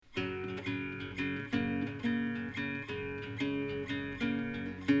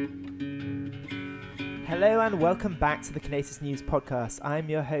Hello and welcome back to the Canisius News Podcast. I'm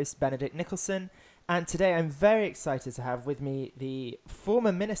your host, Benedict Nicholson, and today I'm very excited to have with me the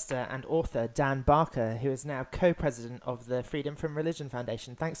former minister and author, Dan Barker, who is now co-president of the Freedom from Religion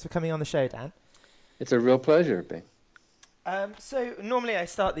Foundation. Thanks for coming on the show, Dan. It's a real pleasure, Ben. So normally I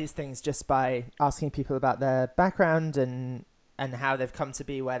start these things just by asking people about their background and how they've come to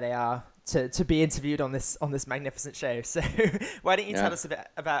be where they are to be interviewed on this magnificent show. So why don't you tell us a bit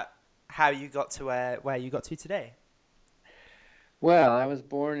about how you got to where you got to today? Well, I was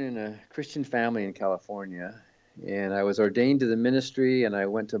born in a Christian family in California, and I was ordained to the ministry, and I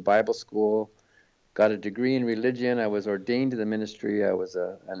went to Bible school, got a degree in religion. I was ordained to the ministry. I was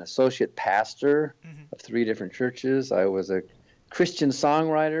an associate pastor of 3 different churches. I was a Christian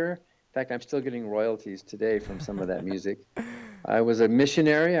songwriter. In fact, I'm still getting royalties today from some of that music. I was a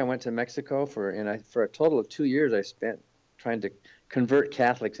missionary. I went to Mexico for a total of 2 years I spent trying to convert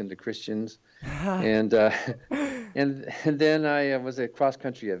Catholics into Christians, and then I was a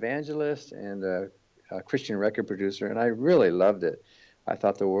cross-country evangelist and a Christian record producer, and I really loved it. I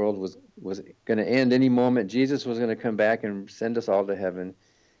thought the world was going to end any moment. Jesus was going to come back and send us all to heaven.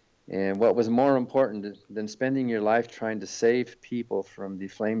 And what was more important than spending your life trying to save people from the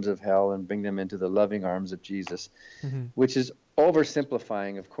flames of hell and bring them into the loving arms of Jesus, which is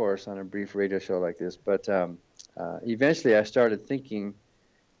oversimplifying, of course, on a brief radio show like this, but eventually I started thinking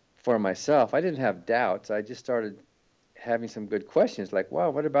for myself. I didn't have doubts. I just started having some good questions like, wow,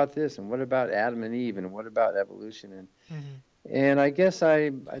 what about this? And what about Adam and Eve? And what about evolution? And I guess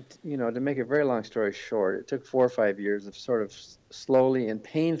to make a very long story short, it took 4 or 5 years of sort of slowly and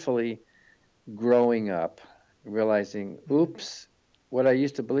painfully growing up, realizing, oops, what I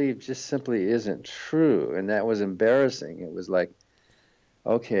used to believe just simply isn't true. And that was embarrassing. It was like,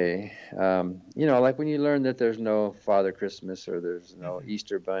 okay, like when you learn that there's no Father Christmas or there's no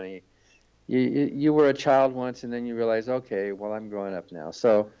Easter Bunny, you were a child once and then you realize, okay, well, I'm growing up now.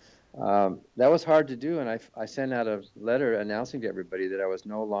 So that was hard to do, and I sent out a letter announcing to everybody that I was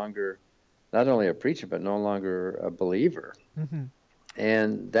no longer not only a preacher, but no longer a believer.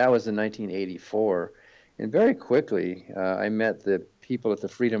 And that was in 1984. And very quickly, I met the people at the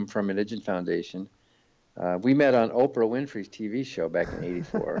Freedom from Religion Foundation. We met on Oprah Winfrey's TV show back in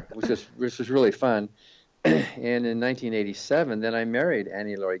 '84, which was really fun. And in 1987, then I married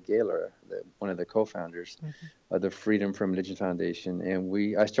Annie Laurie Gaylor, one of the co-founders of the Freedom from Religion Foundation,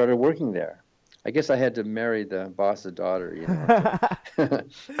 and I started working there. I guess I had to marry the boss's daughter,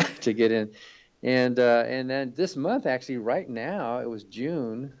 to get in. And then this month, actually, right now, it was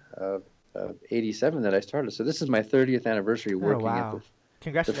June of '87 that I started. So this is my 30th anniversary working at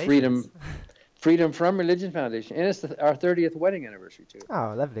Congratulations. the Freedom from Religion Foundation, and it's our 30th wedding anniversary too.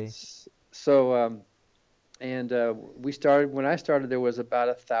 Oh, lovely. So, we started. When I started, there was about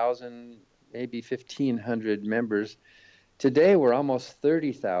 1,000, maybe 1,500 members. Today, we're almost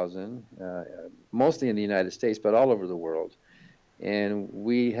 30,000, mostly in the United States, but all over the world. And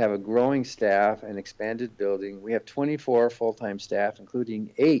we have a growing staff, an expanded building. We have 24 full-time staff,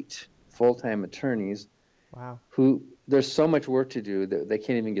 including 8 full-time attorneys. Wow. There's so much work to do that they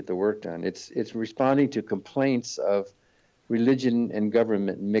can't even get the work done. It's responding to complaints of religion and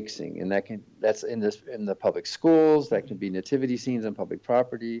government mixing, and that's in the public schools. That can be nativity scenes on public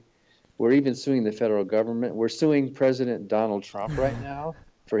property. We're even suing the federal government. We're suing President Donald Trump right now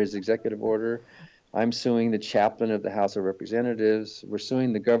for his executive order. I'm suing the chaplain of the House of Representatives. We're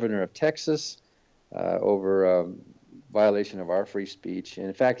suing the governor of Texas over violation of our free speech. And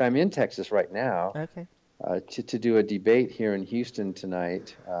in fact, I'm in Texas right now. Okay. To do a debate here in Houston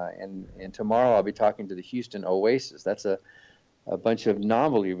tonight, and tomorrow I'll be talking to the Houston Oasis. That's a bunch of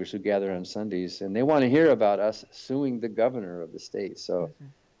non-believers who gather on Sundays, and they want to hear about us suing the governor of the state. So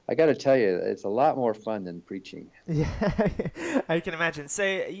I got to tell you, it's a lot more fun than preaching. Yeah, I can imagine. So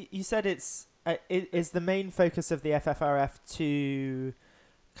you said is the main focus of the FFRF to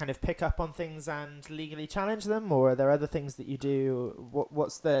kind of pick up on things and legally challenge them, or are there other things that you do?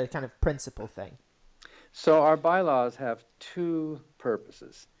 What's the kind of principal thing? So our bylaws have 2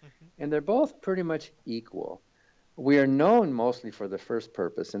 purposes, and they're both pretty much equal. We are known mostly for the first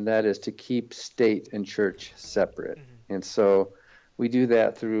purpose, and that is to keep state and church separate. And so we do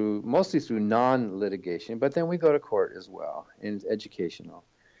that mostly through non-litigation, but then we go to court as well, and it's educational.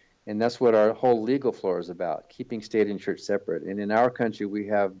 And that's what our whole legal floor is about, keeping state and church separate. And in our country, we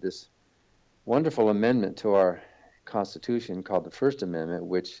have this wonderful amendment to our Constitution called the First Amendment,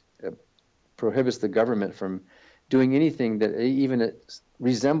 which prohibits the government from doing anything that even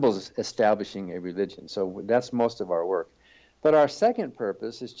resembles establishing a religion. So that's most of our work. But our second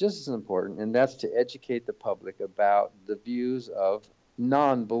purpose is just as important, and that's to educate the public about the views of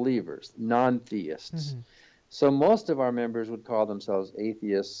non-believers, non-theists. So most of our members would call themselves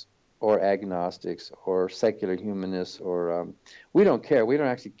atheists or agnostics or secular humanists, or we don't care. We don't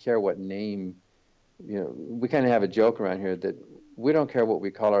actually care what name. We kind of have a joke around here that we don't care what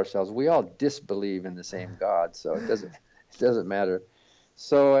we call ourselves. We all disbelieve in the same God, so it doesn't matter.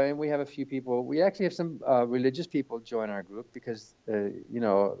 So, and we have a few people. We actually have some religious people join our group because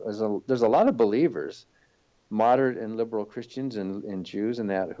there's a lot of believers, moderate and liberal Christians and Jews and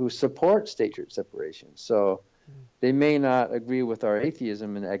that, who support state-church separation. So they may not agree with our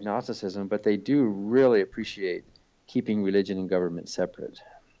atheism and agnosticism, but they do really appreciate keeping religion and government separate.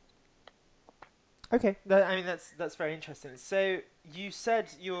 Okay, that's very interesting. So you said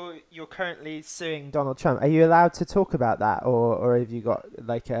you're currently suing Donald Trump. Are you allowed to talk about that, or have you got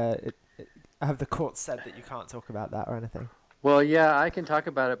have the courts said that you can't talk about that or anything? Well, yeah, I can talk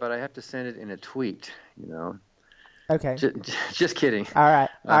about it, but I have to send it in a tweet. Okay. Just kidding. All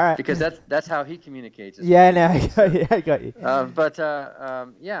right. Because that's how he communicates. Yeah, no, I got you.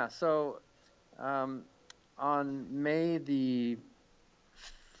 Yeah. So on May the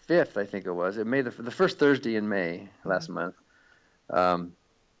 5th, I think it was. May the first Thursday in May last month.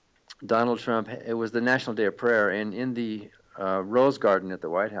 Donald Trump. It was the National Day of Prayer, and in the Rose Garden at the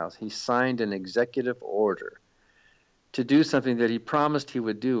White House, he signed an executive order to do something that he promised he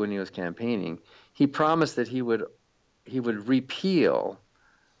would do when he was campaigning. He promised that he would repeal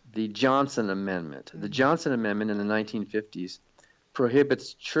the Johnson Amendment. The Johnson Amendment in the 1950s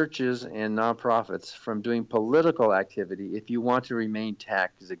prohibits churches and nonprofits from doing political activity if you want to remain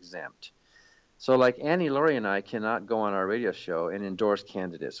tax exempt. So like Annie Laurie and I cannot go on our radio show and endorse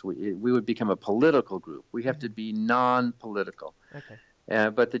candidates. We would become a political group. We have to be non-political. Okay.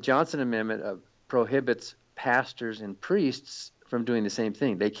 But the Johnson Amendment prohibits pastors and priests from doing the same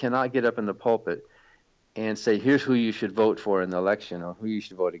thing. They cannot get up in the pulpit and say, here's who you should vote for in the election or who you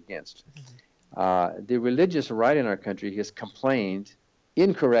should vote against. The religious right in our country has complained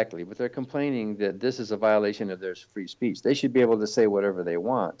incorrectly, but they're complaining that this is a violation of their free speech. They should be able to say whatever they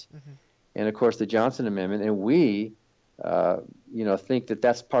want. And of course, the Johnson Amendment, and we, think that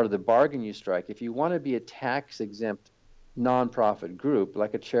that's part of the bargain you strike. If you want to be a tax-exempt nonprofit group,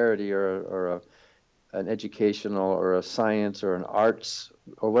 like a charity or an educational or a science or an arts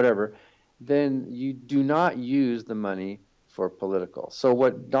or whatever, then you do not use the money for political. So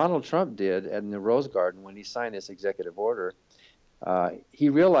what Donald Trump did in the Rose Garden when he signed this executive order, he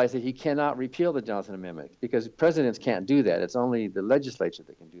realized that he cannot repeal the Johnson Amendment because presidents can't do that. It's only the legislature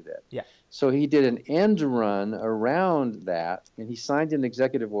that can do that. Yeah. So he did an end run around that, and he signed an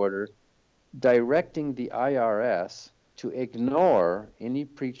executive order directing the IRS to ignore any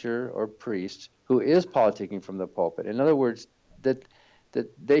preacher or priest who is politicking from the pulpit. In other words, that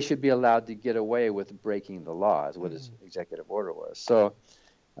they should be allowed to get away with breaking the law, is what his executive order was. So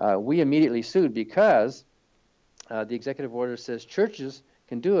we immediately sued because the executive order says churches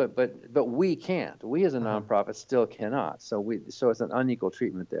can do it, but we can't. We as a nonprofit still cannot. So it's an unequal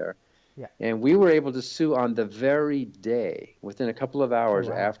treatment there. Yeah. And we were able to sue on the very day, within a couple of hours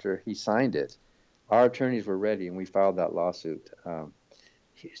after he signed it. Our attorneys were ready, and we filed that lawsuit.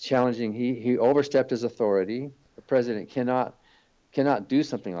 He's challenging. He overstepped his authority. The president cannot do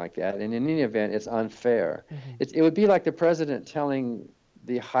something like that. And in any event, it's unfair. It would be like the president telling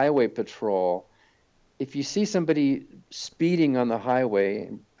the highway patrol, if you see somebody speeding on the highway,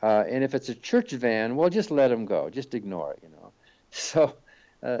 and if it's a church van, well, just let them go. Just ignore it, So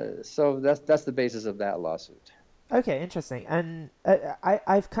that's the basis of that lawsuit. Okay, interesting. And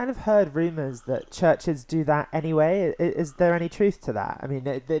I've kind of heard rumors that churches do that anyway. Is there any truth to that? I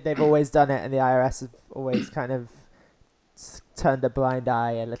mean, they've always done it, and the IRS have always kind of turned a blind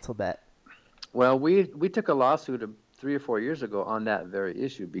eye a little bit. Well, we took a lawsuit 3 or 4 years ago on that very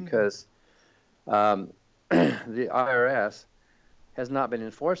issue because the IRS has not been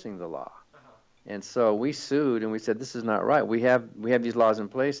enforcing the law. And so we sued and we said, this is not right. We have these laws in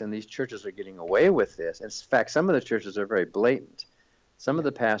place and these churches are getting away with this. In fact, some of the churches are very blatant. Some of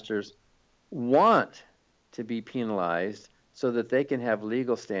the pastors want to be penalized so that they can have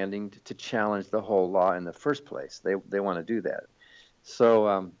legal standing to challenge the whole law in the first place. They want to do that.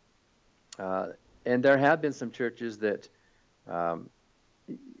 So, and there have been some churches that,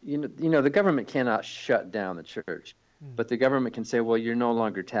 the government cannot shut down the church. But the government can say, well, you're no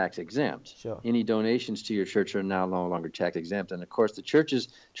longer tax exempt. Sure. Any donations to your church are now no longer tax exempt. And of course, the churches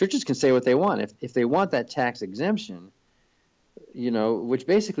can say what they want. If they want that tax exemption, which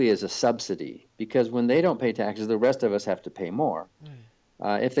basically is a subsidy, because when they don't pay taxes, the rest of us have to pay more.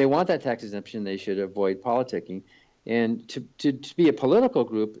 If they want that tax exemption, they should avoid politicking. And to be a political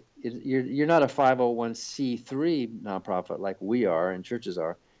group, you're not a 501c3 nonprofit like we are and churches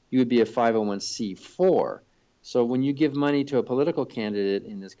are. You would be a 501c4. So when you give money to a political candidate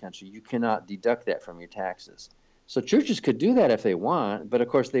in this country, you cannot deduct that from your taxes. So churches could do that if they want, but of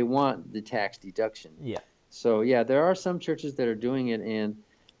course they want the tax deduction. Yeah. So yeah, there are some churches that are doing it, and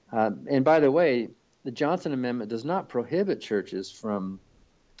by the way, the Johnson Amendment does not prohibit churches from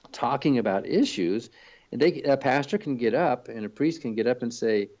talking about issues. And a pastor can get up and a priest can get up and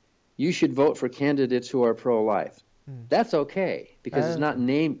say, you should vote for candidates who are pro-life. Mm. That's okay, because it's not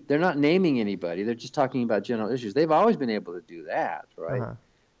Okay. they're not naming anybody. They're just talking about general issues. They've always been able to do that, right? Uh-huh.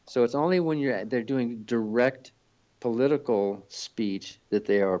 So it's only when they're doing direct political speech that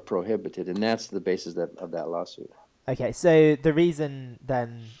they are prohibited, and that's the basis of that lawsuit. Okay, so the reason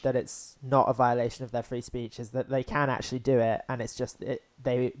then that it's not a violation of their free speech is that they can actually do it, and it's just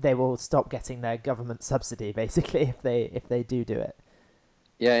they will stop getting their government subsidy basically if they do it.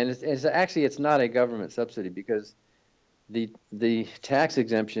 Yeah, and it's actually it's not a government subsidy, because the tax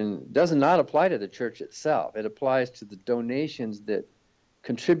exemption does not apply to the church itself. It applies to the donations that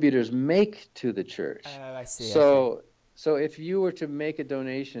contributors make to the church. Oh, I see. So Okay. so if you were to make a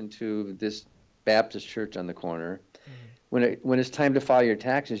donation to this Baptist church on the corner, Mm-hmm. when it's time to file your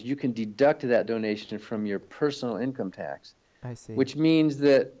taxes, you can deduct that donation from your personal income tax, I see. which means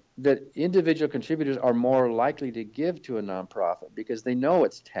that individual contributors are more likely to give to a nonprofit because they know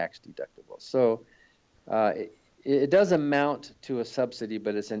it's tax deductible. So it does amount to a subsidy,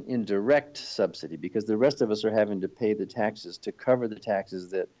 but it's an indirect subsidy because the rest of us are having to pay the taxes to cover the taxes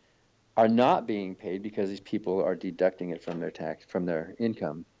that are not being paid because these people are deducting it from their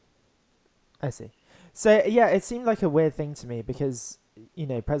income. I see. So yeah, it seemed like a weird thing to me because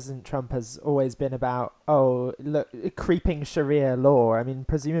President Trump has always been about look, creeping Sharia law. I mean,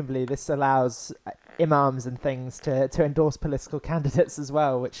 presumably this allows imams and things to endorse political candidates as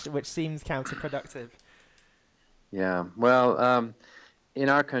well, which seems counterproductive. Yeah. Well, in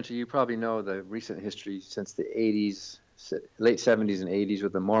our country, you probably know the recent history since the 80s, late 70s and 80s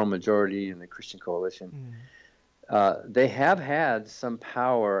with the moral majority and the Christian coalition. They have had some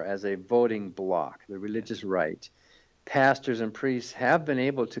power as a voting bloc, the religious right. Pastors and priests have been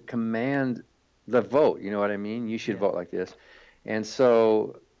able to command the vote. You know what I mean? You should Yeah. vote like this. And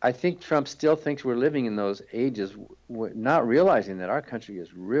so I think Trump still thinks we're living in those ages, not realizing that our country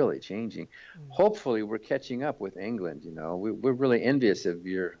is really changing. Hopefully, we're catching up with England. We're really envious of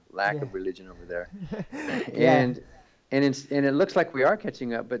your lack Yeah. of religion over there. Yeah. And it looks like we are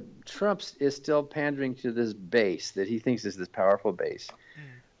catching up, but Trump is still pandering to this base that he thinks is this powerful base.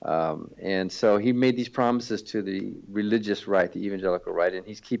 And so he made these promises to the religious right, the evangelical right, and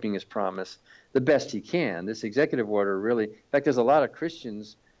he's keeping his promise the best he can. This executive order really, in fact, there's a lot of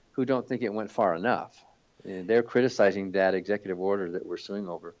Christians who don't think it went far enough. And they're criticizing that executive order that we're suing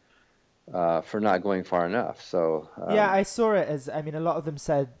over for not going far enough. So Yeah, I saw it as, I mean, a lot of them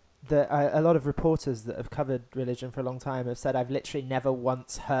said that a lot of reporters that have covered religion for a long time have said, I've literally never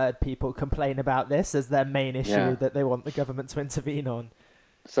once heard people complain about this as their main issue yeah. that they want the government to intervene on.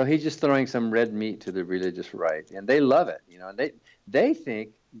 So he's just throwing some red meat to the religious right, and they love it. They think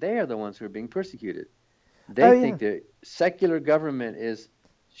they are the ones who are being persecuted. They think that secular government is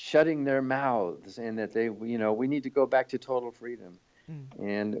shutting their mouths, and that we need to go back to total freedom.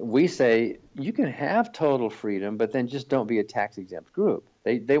 And we say you can have total freedom, but then just don't be a tax exempt group.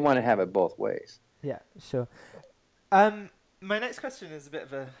 They want to have it both ways. Yeah, sure. My next question is a bit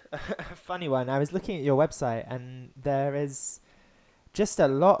of a funny one. I was looking at your website, and there is just a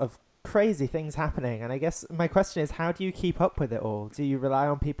lot of crazy things happening. And I guess my question is, how do you keep up with it all? Do you rely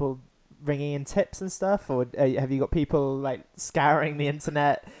on people ringing in tips and stuff, or have you got people like scouring the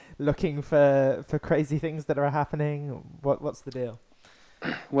internet looking for crazy things that are happening? What's the deal?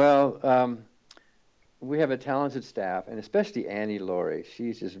 Well, we have a talented staff, and especially Annie Laurie.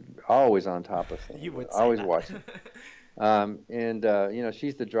 She's just always on top of things. You would say always that. watching.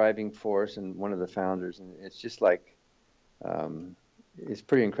 She's the driving force and one of the founders, and it's just like it's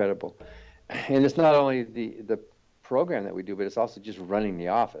pretty incredible. And it's not only the program that we do, but it's also just running the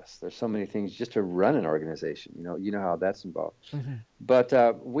office. There's so many things just to run an organization. You know how that's involved. Mm-hmm.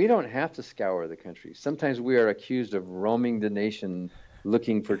 But we don't have to scour the country. Sometimes we are accused of roaming the nation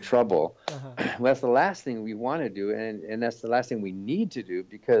looking for trouble. Uh-huh. Well, that's the last thing we want to do, and that's the last thing we need to do,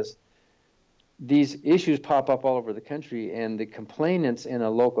 because these issues pop up all over the country, and the complainants in a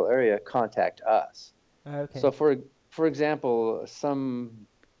local area contact us. Okay. So for example, some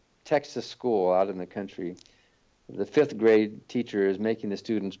Texas school out in the country, the 5th grade teacher is making the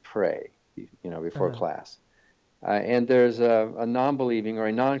students pray, before class. And there's a non-believing or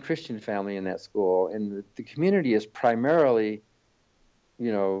a non-Christian family in that school, and the community is primarily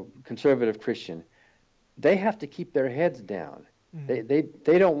conservative Christian, they have to keep their heads down. Mm.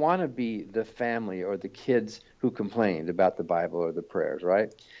 They don't want to be the family or the kids who complained about the Bible or the prayers,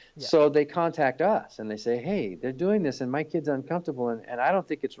 right? Yeah. So they contact us and they say, hey, they're doing this and my kid's uncomfortable, and I don't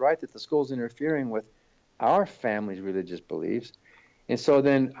think it's right that the school's interfering with our family's religious beliefs. And so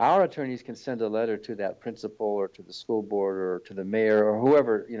then our attorneys can send a letter to that principal or to the school board or to the mayor or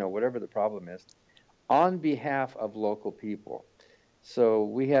whoever, whatever the problem is, on behalf of local people. So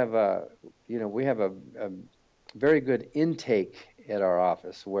we have a very good intake at our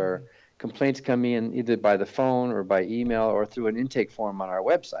office where complaints come in either by the phone or by email or through an intake form on our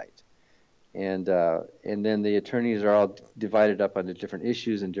website. And then the attorneys are all divided up into different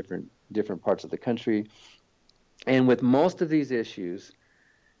issues in different parts of the country. And with most of these issues,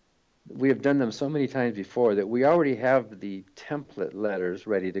 we have done them so many times before that we already have the template letters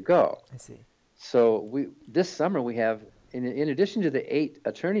ready to go. I see. So this summer we have, in addition to the 8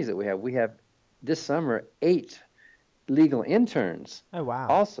 attorneys that we have this summer 8 legal interns. Oh, wow.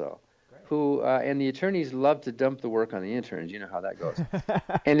 Also, Great. who and the attorneys love to dump the work on the interns. You know how that goes.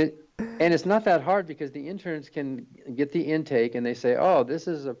 And it's not that hard because the interns can get the intake and they say, oh, this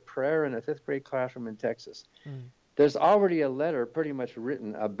is a prayer in a 5th grade classroom in Texas. There's already a letter pretty much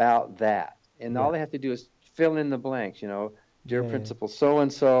written about that. And all they have to do is fill in the blanks, dear principal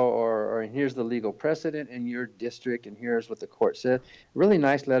so-and-so, or here's the legal precedent in your district, and here's what the court said. Really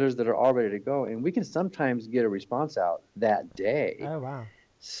nice letters that are all ready to go. And we can sometimes get a response out that day. Oh, wow.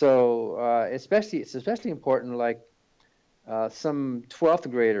 So it's especially important, like some 12th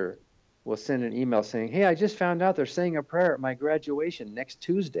grader will send an email saying, hey, I just found out they're saying a prayer at my graduation next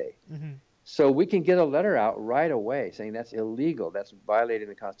Tuesday. So we can get a letter out right away saying that's illegal. That's violating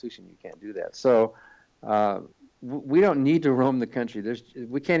the Constitution. You can't do that. So we don't need to roam the country.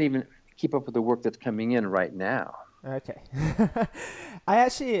 We can't even keep up with the work that's coming in right now. Okay. I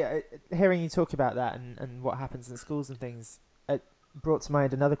actually, hearing you talk about that and what happens in schools and things, it brought to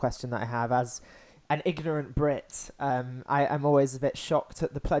mind another question that I have. As an ignorant Brit, I'm always a bit shocked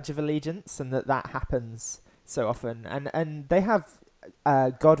at the Pledge of Allegiance and that happens so often. And they have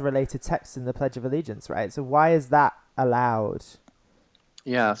God-related texts in the Pledge of Allegiance, right? So why is that allowed?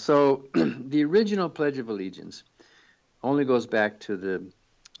 Yeah, so the original Pledge of Allegiance only goes back to the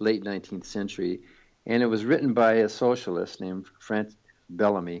late 19th century, and it was written by a socialist named Francis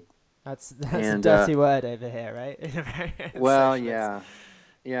Bellamy. That's a dirty word over here, right? Well, Socialist.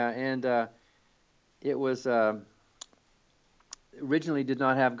 yeah, and it was originally did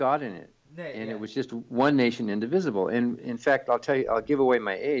not have God in it. No, and yeah. It was just one nation, indivisible. And in fact, I'll give away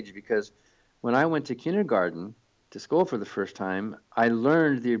my age, because when I went to kindergarten to school for the first time, I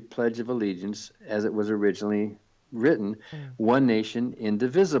learned the Pledge of Allegiance as it was originally written, one nation,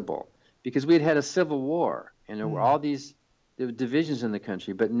 indivisible, because we had a civil war and there were all these divisions in the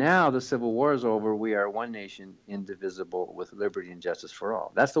country. But now the Civil War is over. We are one nation, indivisible, with liberty and justice for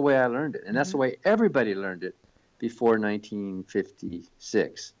all. That's the way I learned it. And that's the way everybody learned it before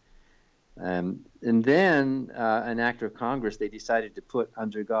 1956. And then an act of Congress, they decided to put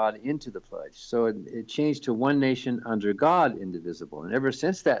under God into the pledge. So it changed to one nation under God, indivisible. And ever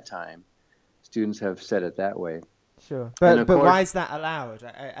since that time, students have said it that way. Sure. But why is that allowed?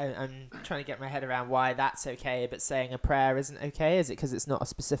 I'm trying to get my head around why that's okay, but saying a prayer isn't okay. Is it because it's not a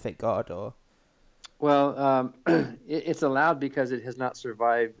specific God, or? Well, it's allowed because it has not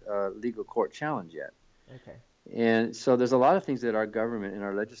survived legal court challenge yet. Okay. And so there's a lot of things that our government and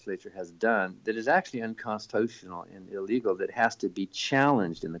our legislature has done that is actually unconstitutional and illegal that has to be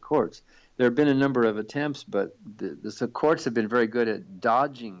challenged in the courts. There have been a number of attempts, but the courts have been very good at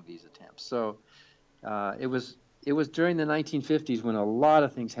dodging these attempts. So it was during the 1950s when a lot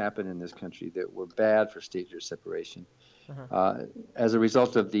of things happened in this country that were bad for state-church separation. As a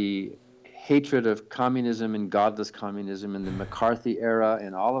result of the hatred of communism and godless communism and the McCarthy era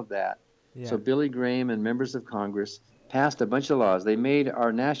and all of that. Yeah. So Billy Graham and members of Congress passed a bunch of laws. They made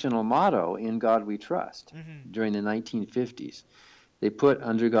our national motto, "In God We Trust," during the 1950s. They put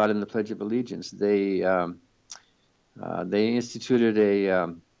under God in the Pledge of Allegiance. They instituted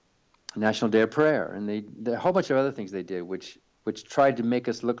a National Day of Prayer, and a whole bunch of other things they did, which tried to make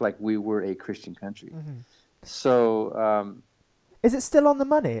us look like we were a Christian country. So is it still on the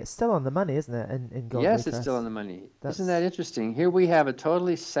money? It's still on the money, isn't it? In God yes, we it's trust. still on the money. Isn't that interesting? Here we have a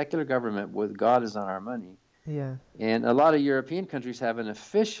totally secular government with God is on our money. Yeah. And a lot of European countries have an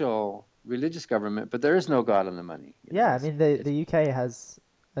official religious government, but there is no God on the money. Yeah, I mean the UK has,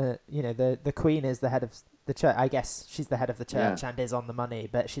 the Queen is the head of the church. I guess she's the head of the church and is on the money,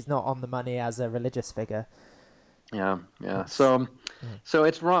 but she's not on the money as a religious figure. Yeah. So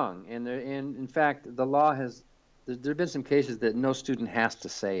it's wrong, and in fact the law has There have been some cases that no student has to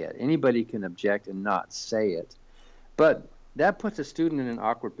say it. Anybody can object and not say it. But that puts a student in an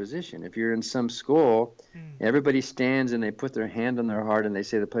awkward position. If you're in some school, everybody stands and they put their hand on their heart and they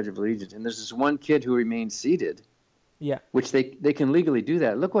say the Pledge of Allegiance, and there's this one kid who remains seated, Yeah. which they can legally do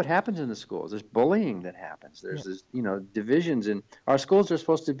that. Look what happens in the schools. There's bullying that happens. There's this, divisions, and our schools are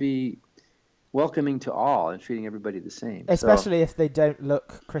supposed to be welcoming to all and treating everybody the same. Especially if they don't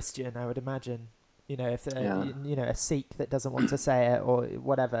look Christian, I would imagine. If they're, Yeah. a Sikh that doesn't want to say it or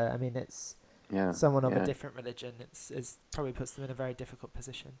whatever. I mean, it's someone of a Yeah. different religion. It's probably puts them in a very difficult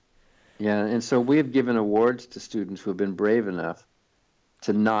position. Yeah, and so we have given awards to students who have been brave enough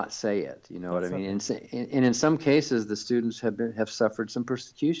to not say it. You know what I mean? And in some cases, the students have suffered some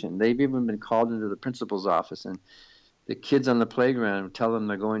persecution. They've even been called into the principal's office, and the kids on the playground tell them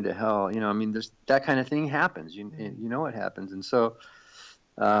they're going to hell. I mean, there's that kind of thing happens. You know it happens, and so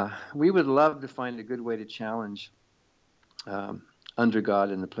we would love to find a good way to challenge under God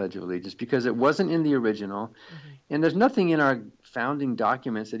in the Pledge of Allegiance, because it wasn't in the original, and there's nothing in our founding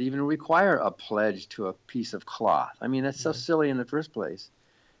documents that even require a pledge to a piece of cloth. I mean, that's so silly in the first place.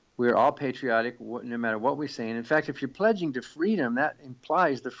 We're all patriotic, no matter what we say. And in fact, if you're pledging to freedom, that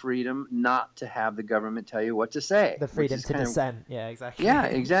implies the freedom not to have the government tell you what to say. The freedom to dissent. Yeah, exactly. Yeah,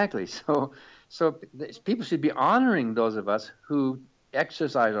 exactly. So people should be honoring those of us who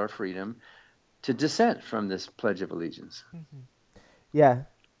exercise our freedom to dissent from this Pledge of Allegiance. Yeah.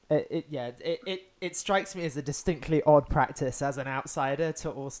 It strikes me as a distinctly odd practice as an outsider to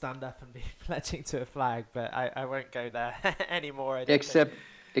all stand up and be pledging to a flag, but I won't go there anymore.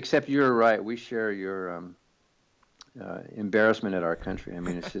 Except you're right. We share your embarrassment at our country. I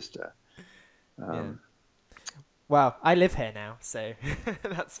mean, it's just. Well, I live here now, so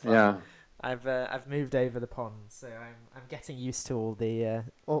that's fine. Yeah. I've moved over the pond, so I'm getting used to all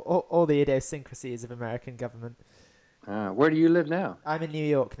the idiosyncrasies of American government. Where do you live now? I'm in New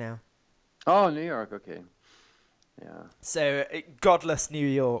York now. Oh, New York. Okay. Yeah. So godless New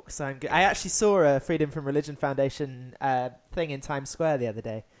York. So I actually saw a Freedom from Religion Foundation thing in Times Square the other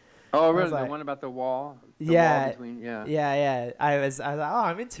day. Oh, really? The one about the wall? Yeah. Wall between, yeah. I was like, oh,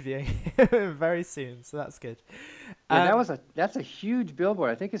 I'm interviewing him very soon, so that's good. That's a huge billboard.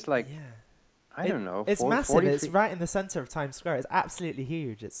 I think it's like, I don't know. It's massive. It's right in the center of Times Square. It's absolutely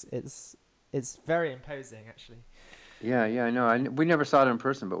huge. It's very imposing, actually. Yeah, I know. We never saw it in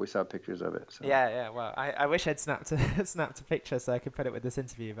person, but we saw pictures of it. So. Yeah. Well, I wish I'd snapped a picture so I could put it with this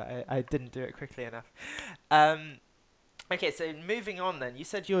interview, but I didn't do it quickly enough. Okay, so moving on then. You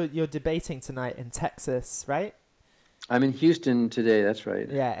said you're debating tonight in Texas, right? I'm in Houston today. That's right.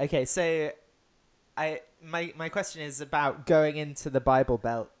 Yeah. Okay. So, my question is about going into the Bible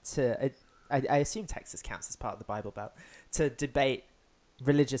Belt to. I assume Texas counts as part of the Bible Belt to debate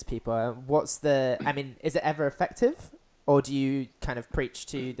religious people. Is it ever effective, or do you kind of preach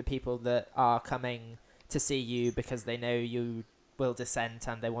to the people that are coming to see you because they know you will dissent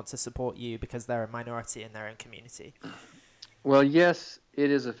and they want to support you because they're a minority in their own community? Well, yes,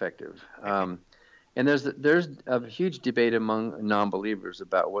 it is effective. And there's a huge debate among non-believers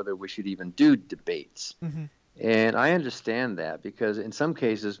about whether we should even do debates. And I understand that, because in some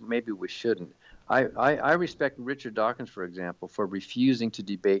cases maybe we shouldn't. I respect Richard Dawkins, for example, for refusing to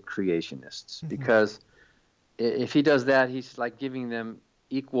debate creationists, because if he does that, he's like giving them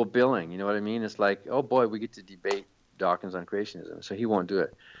equal billing. You know what I mean? It's like, oh boy, we get to debate Dawkins on creationism, so he won't do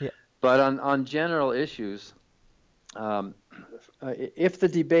it. Yeah. But on general issues, if the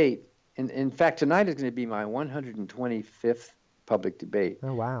debate, in fact, tonight is going to be my 125th public debate.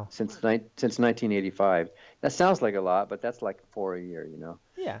 Oh, wow. Since 1985. That sounds like a lot, but that's like 4 a year, you know.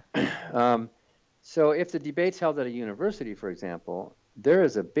 Yeah. So if the debate's held at a university, for example, there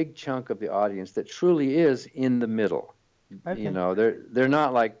is a big chunk of the audience that truly is in the middle. Okay. You know, they're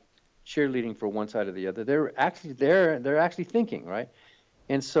not like cheerleading for one side or the other. They're actually thinking, right?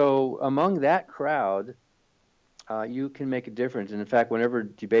 And so among that crowd, you can make a difference. And in fact, whenever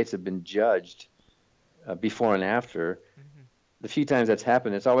debates have been judged before and after, the few times that's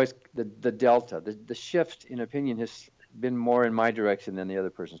happened, it's always the delta, the shift in opinion has been more in my direction than the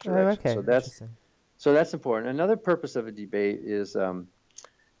other person's direction. Oh, okay. So that's important. Another purpose of a debate is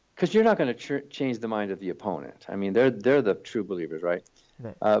because you're not going to change the mind of the opponent. I mean, they're the true believers, right?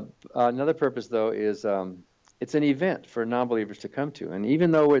 Right. Another purpose, though, is it's an event for non-believers to come to. And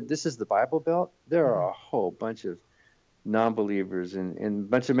even though this is the Bible Belt, there are a whole bunch of non-believers and a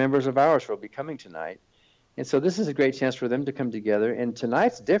bunch of members of ours who will be coming tonight. And so this is a great chance for them to come together. And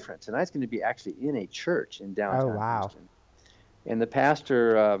tonight's different. Tonight's going to be actually in a church in downtown Houston. And the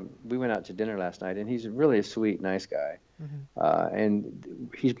pastor, we went out to dinner last night, and he's really a sweet, nice guy. Hmm. And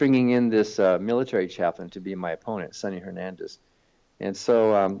he's bringing in this military chaplain to be my opponent, Sonny Hernandez. And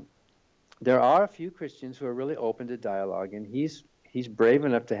so there are a few Christians who are really open to dialogue, and he's brave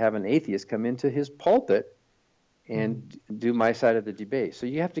enough to have an atheist come into his pulpit Hmm. and do my side of the debate. So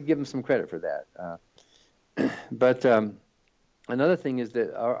you have to give him some credit for that. But another thing is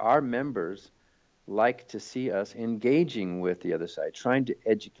that our members like to see us engaging with the other side, trying to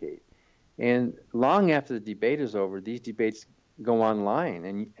educate. And long after the debate is over, these debates go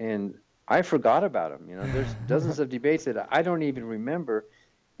online, and I forgot about them. There's dozens of debates that I don't even remember,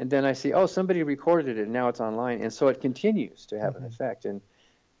 and then I see, oh, somebody recorded it, and now it's online, and so it continues to have an Hmm. effect. And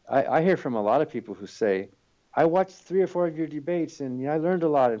I hear from a lot of people who say, I watched 3 or 4 of your debates, and I learned a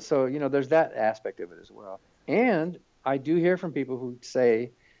lot. And so, there's that aspect of it as well. And I do hear from people who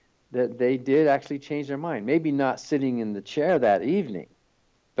say that they did actually change their mind. Maybe not sitting in the chair that evening,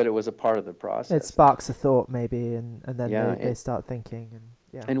 but it was a part of the It process. And sparks a thought maybe, and then yeah, they start thinking, and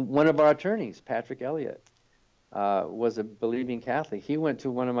yeah. and one of our attorneys, Patrick Elliott, was a believing Catholic. He went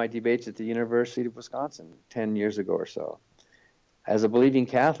to one of my debates at the University of Wisconsin 10 years ago or so as a believing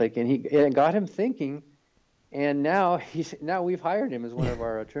Catholic, and it got him thinking. And now we've hired him as one of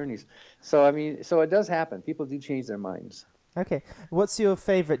our attorneys. So I mean, so it does happen. People do change their minds. Okay. What's your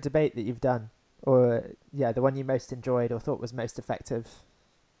favorite debate that you've done? Or, yeah, the one you most enjoyed or thought was most effective?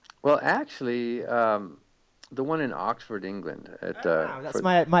 Well, actually, the one in Oxford, England, at Oh, wow. That's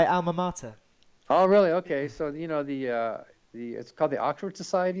for my alma mater. oh really? Okay, so the it's called the Oxford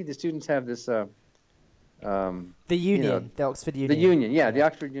Society. The students have this The you know Union, the Oxford the Union. Union, yeah, the Yeah.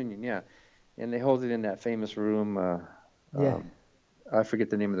 Oxford Union, yeah, and they hold it in that famous room. Yeah. Um, I forget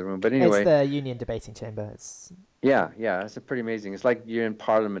the name of the room, but It's anyway, the Union debating chamber. It's yeah, it's pretty amazing. It's like you're in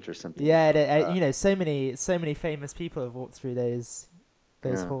Parliament or something, yeah, so many famous people have walked through those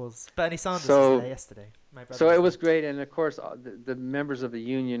yeah. halls. Bernie Sanders was there So yesterday. My brother So was it there. was great, and of course, the members of the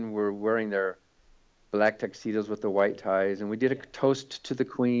union were wearing their black tuxedos with the white ties, and we did a toast to the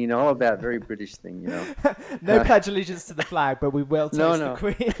Queen, all of that very British thing. No pledge allegiance to the flag, but we will No, toast the no.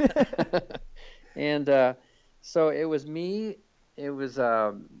 Queen. And so it was me, it was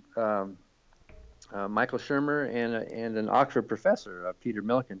Michael Shermer, and an Oxford professor, Peter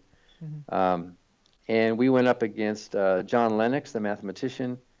Milliken, Mhm. um, and we went up against John Lennox, the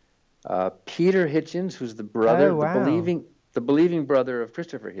mathematician, Peter Hitchens, who's the brother, Oh wow. the believing brother of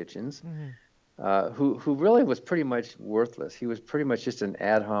Christopher Hitchens, Hmm. who really was pretty much worthless. He was pretty much just an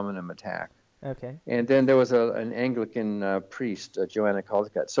ad hominem attack. Okay. And then there was an Anglican priest, Joanna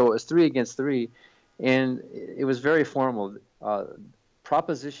Caldecott. So it was 3 against 3, and it was very formal.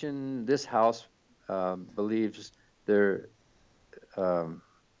 Proposition: This House believes there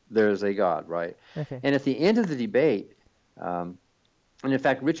there's a God, right? Okay. And at the end of the debate, um, and in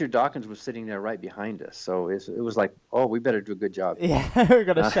fact, Richard Dawkins was sitting there right behind us. So it was like, oh, we better do a good job here. Yeah, we're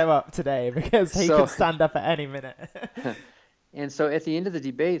gonna Uh, show up today because he could so, stand up at any minute. and so at the end of the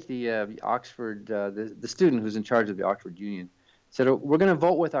debate, the Oxford, the student who's in charge of the Oxford Union said, "Oh, we're going to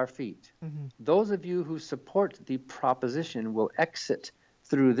vote with our feet. Hmm. Those of you who support the proposition will exit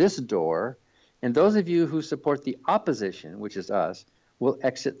through this door, and those of you who support the opposition, which is us, will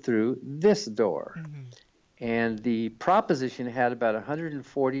exit through this door." Hmm. And the proposition had about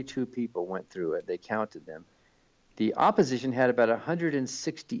 142 people went through it. They counted them. The opposition had about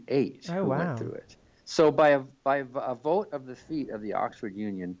 168 Oh who went wow. through it. So by a vote of the feet of the Oxford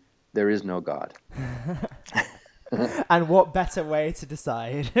Union, there is no God. And what better way to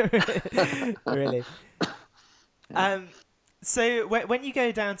decide? Really. Yeah. Um. So when you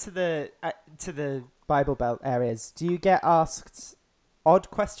go down to the Bible Belt areas, do you get asked odd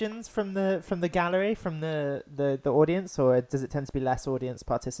questions from the gallery, from the audience, or does it tend to be less audience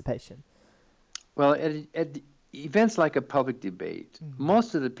participation? Well, at events like a public debate, Hmm.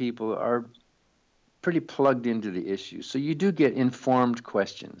 most of the people are pretty plugged into the issue. So you do get informed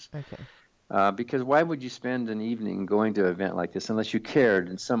questions. Okay. Because why would you spend an evening going to an event like this unless you cared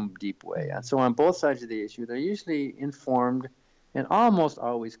in some deep way? Hmm. And so on both sides of the issue, they're usually informed and almost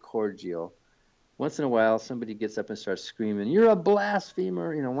always cordial. Once in a while, somebody gets up and starts screaming, "You're a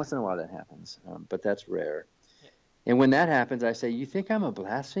blasphemer!" Once in a while that happens, but that's rare. And when that happens, I say, "You think I'm a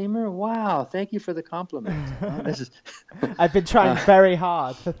blasphemer? Wow, thank you for the compliment. This is, I've been trying uh, very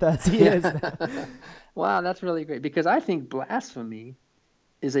hard for 30 years yeah, now. wow, that's really great because I think blasphemy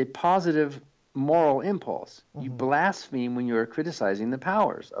is a positive moral impulse. You Hmm. blaspheme when you're criticizing the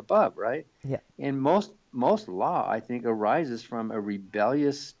powers above, right? Yeah. And most law, I think, arises from a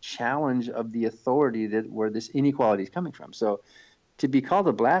rebellious challenge of the authority that where this inequality is coming from. So to be called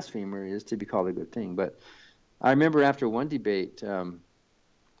a blasphemer is to be called a good thing. But I remember after one debate,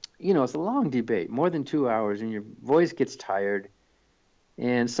 it's a long debate, more than 2 hours, and your voice gets tired.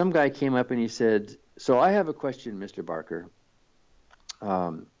 And some guy came up and he said, "So I have a question, Mr. Barker."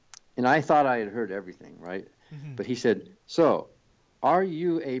 Um, and I thought I had heard everything, right? Mhm. But he said, "So, are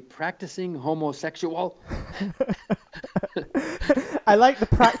you a practicing homosexual?" I like the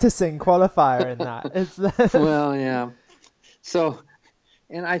practicing qualifier in that. It's Well, yeah. So,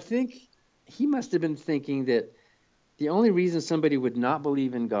 and I think he must have been thinking that the only reason somebody would not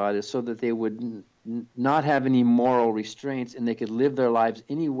believe in God is so that they would not have any moral restraints and they could live their lives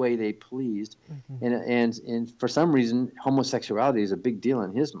any way they pleased. Mhm. And for some reason, homosexuality is a big deal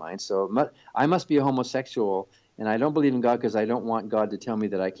in his mind. So I must be a homosexual, and I don't believe in God because I don't want God to tell me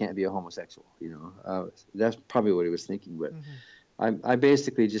that I can't be a homosexual. That's probably what he was thinking. But Mhm. I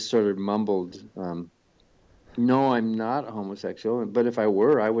basically just sort of mumbled. No, I'm not homosexual, but if I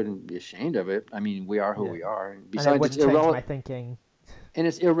were, I wouldn't be ashamed of it. I mean, we are who Yeah. we are. And And it besides, it's wouldn't change my irrelevant, thinking. and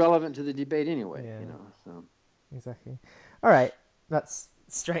it's irrelevant to the debate anyway. Yeah, So. exactly. All right, that's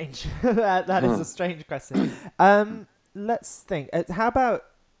strange. That is Huh. a strange question. Um, let's think. How about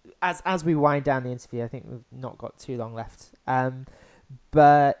as we wind down the interview? I think we've not got too long left.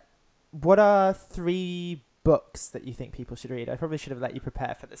 But what are 3 books that you think people should read? I probably should have let you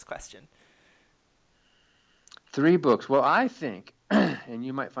prepare for this question. 3 books. Well, I think, and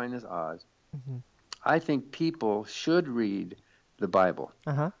you might find this odd, Mm-hmm. I think people should read the Bible.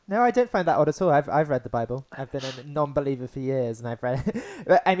 Uh-huh. No, I don't find that odd at all. I've read the Bible. I've been a non-believer for years, and I've read.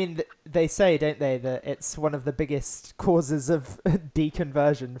 I mean, they say, don't they, that it's one of the biggest causes of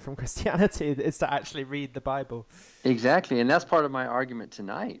deconversion from Christianity is to actually read the Bible. Exactly, and that's part of my argument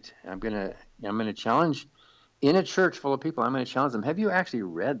tonight. I'm gonna challenge in a church full of people. I'm gonna challenge them. Have you actually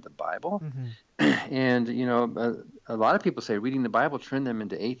read the Bible? Mm-hmm. And a lot of people say reading the Bible turned them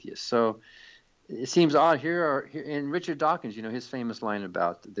into atheists. So it seems odd here in Richard Dawkins, his famous line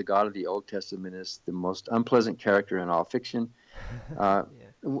about the God of the Old Testament is the most unpleasant character in all fiction. Uh, Yeah.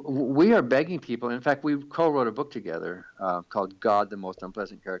 we are begging people. In fact, we co-wrote a book together called "God, the Most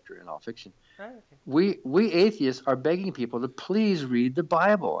Unpleasant Character in All Fiction." Oh, okay. We atheists are begging people to please read the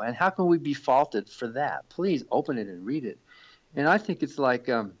Bible, and how can we be faulted for that? Please open it and read it. And I think it's like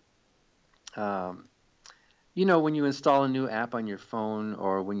um, when you install a new app on your phone,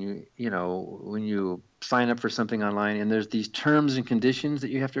 or when you sign up for something online, and there's these terms and conditions that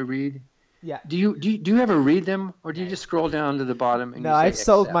you have to read. Yeah. Do you ever read them, or do you No. just scroll down to the bottom and No, you say I've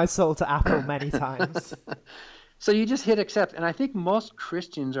sold my accept? soul to Apple many times. So you just hit accept, and I think most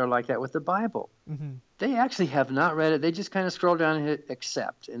Christians are like that with the Bible. Mm-hmm. They actually have not read it. They just kind of scroll down and hit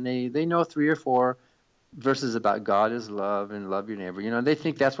accept, and they know 3 or 4 verses about God is love and love your neighbor. They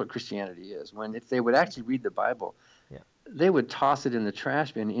think that's what Christianity is. When if they would actually read the Bible, Yeah. they would toss it in the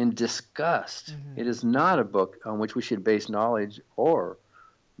trash bin in disgust. Mm-hmm. It is not a book on which we should base knowledge or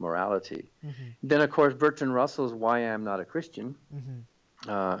morality. Mm-hmm. Then, of course, Bertrand Russell's "Why I Am Not a Christian." Mm-hmm.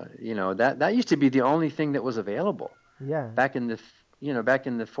 That used to be the only thing that was available Yeah. back in the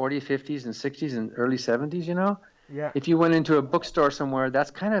 40s, 50s, and 60s and early 70s. Yeah. If you went into a bookstore somewhere,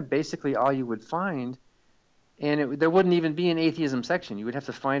 that's kind of basically all you would find. And there wouldn't even be an atheism section. You would have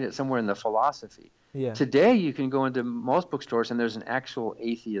to find it somewhere in the philosophy. Yeah. Today, you can go into most bookstores and there's an actual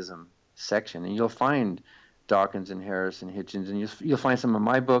atheism section, and you'll find Dawkins and Harris and Hitchens, and you'll find some of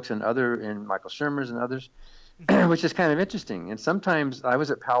my books and Michael Shermer's and others, Mm-hmm. which is kind of interesting. And sometimes I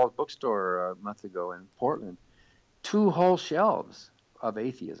was at Powell's bookstore a month ago in Portland, 2 whole shelves of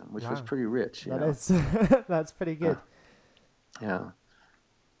atheism, which was Wow. pretty rich. That is that's pretty Uh, good. yeah.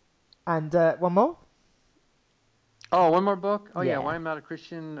 And one more? Oh, one more book? Oh, yeah, Yeah. Why I'm Not a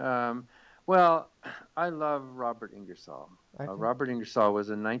Christian. Well, I love Robert Ingersoll. Okay. Robert Ingersoll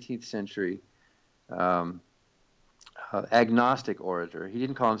was a 19th century um, agnostic orator. He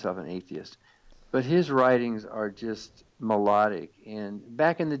didn't call himself an atheist, but his writings are just melodic. And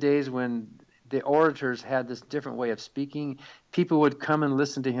back in the days when the orators had this different way of speaking, people would come and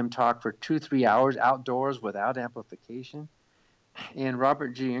listen to him talk for 2, 3 hours outdoors without amplification. And Robert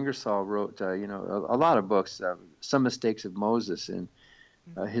G. Ingersoll wrote, a lot of books, Some Mistakes of Moses, and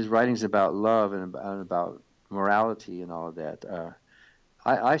his writings about love and about morality and all of that.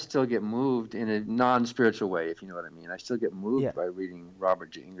 I still get moved in a non-spiritual way, if you know what I mean. I still get Yeah. moved by reading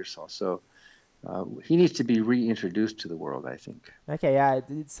Robert G. Ingersoll. So he needs to be reintroduced to the world, I think. Okay, yeah,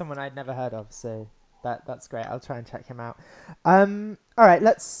 it's someone I'd never heard of, so that's great. I'll try and check him out. All right,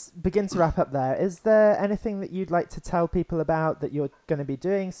 let's begin to wrap up there. Is there anything that you'd like to tell people about that you're going to be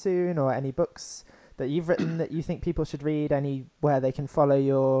doing soon, or any books that you've written that you think people should read? Anywhere they can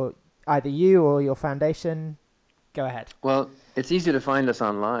follow either you or your foundation? Go ahead. Well, it's easy to find us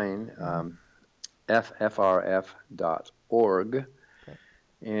online. Mm-hmm. ffrf.org. Great.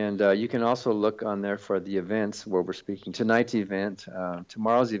 And you can also look on there for the events where we're speaking. Tonight's event,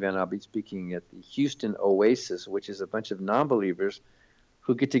 tomorrow's event, I'll be speaking at the Houston Oasis, which is a bunch of non-believers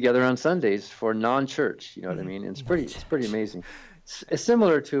who get together on Sundays for non-church. You know what I mean? And it's pretty amazing. It's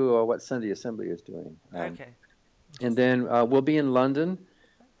similar to what Sunday Assembly is doing. Okay. And then we'll be in London.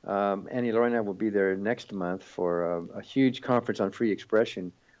 Annie, Laura, and I will be there next month for a huge conference on free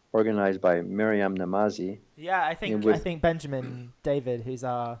expression organized by Miriam Namazi. Yeah, I think Benjamin David, who's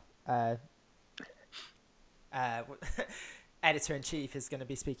our editor-in-chief, is going to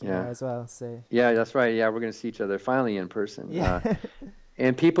be speaking there as well. So yeah, that's right. Yeah, we're going to see each other finally in person. Yeah.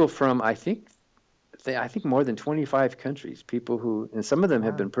 And people from I think more than 25 countries. People who, and some of them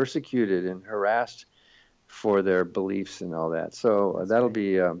have been persecuted and harassed for their beliefs and all that. So that'll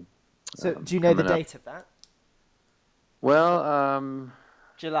be. So do you know the date of that? Well,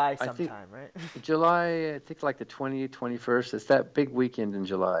 July sometime, right? July, I think like the 20th, 21st. It's that big weekend in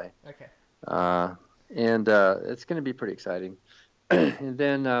July. Okay. And it's going to be pretty exciting. And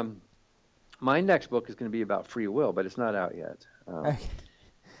then my next book is going to be about free will, but it's not out yet. Okay.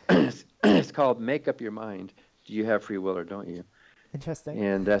 It's called Make Up Your Mind. Do you have free will or don't you? Interesting.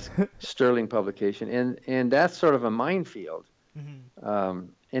 And that's Sterling publication. And that's sort of a minefield. Mm-hmm.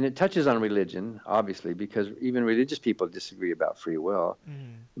 And it touches on religion, obviously, because even religious people disagree about free will.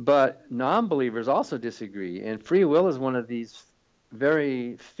 Mm-hmm. But non-believers also disagree. And free will is one of these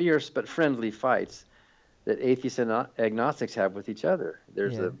very fierce but friendly fights that atheists and agnostics have with each other.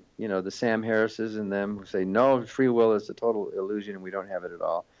 There's the Sam Harrises and them who say, no, free will is a total illusion and we don't have it at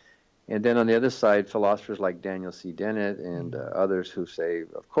all. And then on the other side, philosophers like Daniel C. Dennett and others who say,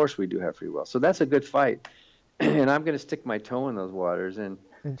 of course we do have free will. So that's a good fight. And I'm going to stick my toe in those waters. And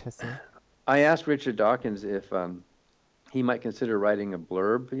Interesting. I asked Richard Dawkins if he might consider writing a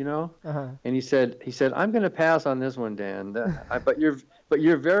blurb, and he said, I'm going to pass on this one, Dan. But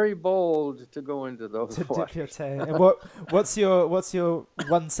you're very bold to go into those to waters. dip your toe. And what's your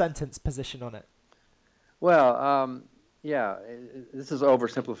one sentence position on it? Well, this is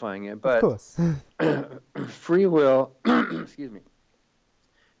oversimplifying it, but of course. free will, excuse me,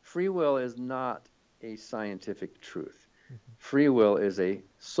 free will is not a scientific truth. Mm-hmm. Free will is a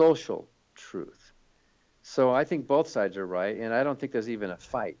social truth. So I think both sides are right, and I don't think there's even a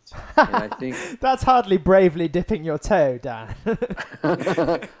fight. And I think that's hardly bravely dipping your toe, Dan.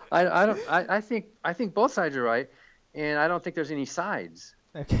 I think both sides are right, and I don't think there's any sides.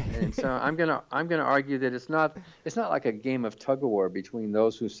 Okay. And so I'm gonna argue that it's not like a game of tug of war between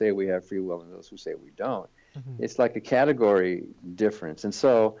those who say we have free will and those who say we don't. Mm-hmm. It's like a category difference, and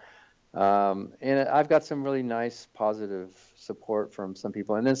so. And I've got some really nice positive support from some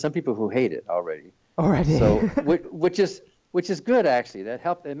people, and then some people who hate it already. So, which is good actually.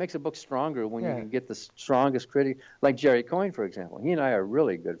 It makes a book stronger when you can get the strongest critic, like Jerry Coyne, for example. He and I are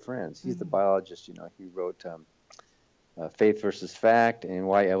really good friends. He's the biologist. He wrote Faith versus Fact and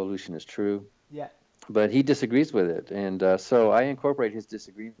Why Evolution is True. Yeah. But he disagrees with it, and so I incorporate his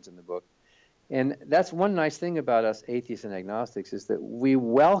disagreements in the book. And that's one nice thing about us atheists and agnostics is that we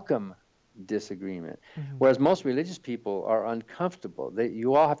welcome disagreement, whereas most religious people are uncomfortable.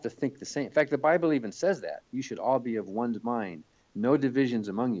 You all have to think the same. In fact, the Bible even says that. You should all be of one mind, no divisions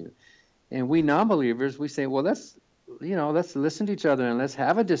among you. And we non-believers, we say, well, let's listen to each other and let's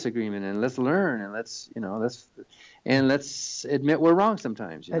have a disagreement and let's learn and let's admit we're wrong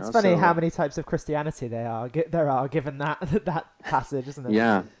sometimes. It's funny how many types of Christianity there are given that passage, isn't it?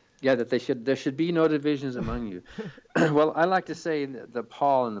 Yeah, that there should be no divisions among you. Well, I like to say that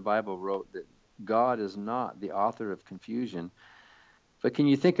Paul in the Bible wrote that God is not the author of confusion. But can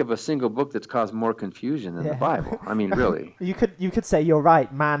you think of a single book that's caused more confusion than the Bible? I mean, really. You could say you're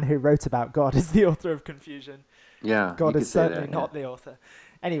right. Man who wrote about God is the author of confusion. Yeah. God is certainly not the author.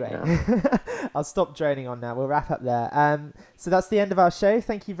 Anyway, I'll stop droning on now. We'll wrap up there. So that's the end of our show.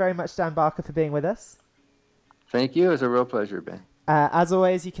 Thank you very much, Dan Barker, for being with us. Thank you. It was a real pleasure, Ben. As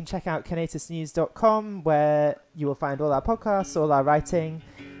always, you can check out conatusnews.com where you will find all our podcasts, all our writing.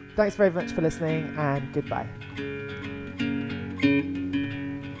 Thanks very much for listening, and goodbye.